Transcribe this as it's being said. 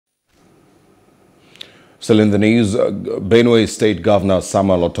Still in the news, Benue State Governor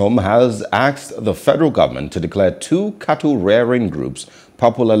Samuel Ortom has asked the federal government to declare two cattle-rearing groups,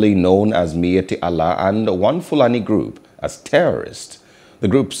 popularly known as Miyetti Allah and one Fulani group, as terrorists. The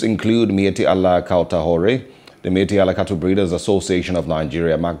groups include Miyetti Allah Kautahore, the Miyetti Allah Cattle Breeders Association of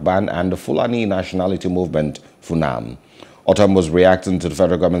Nigeria (MACBAN), and the Fulani Nationality Movement (FUNAM). Ortom was reacting to the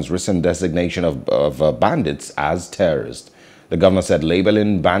federal government's recent designation of bandits as terrorists. The governor said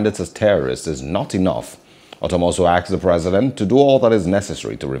labeling bandits as terrorists is not enough. Ortom also asked the president to do all that is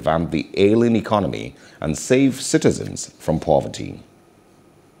necessary to revamp the ailing economy and save citizens from poverty.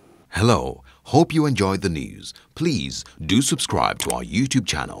 Hello, hope you enjoyed the news. Please do subscribe to our YouTube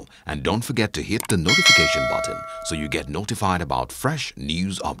channel and don't forget to hit the notification button so you get notified about fresh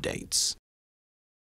news updates.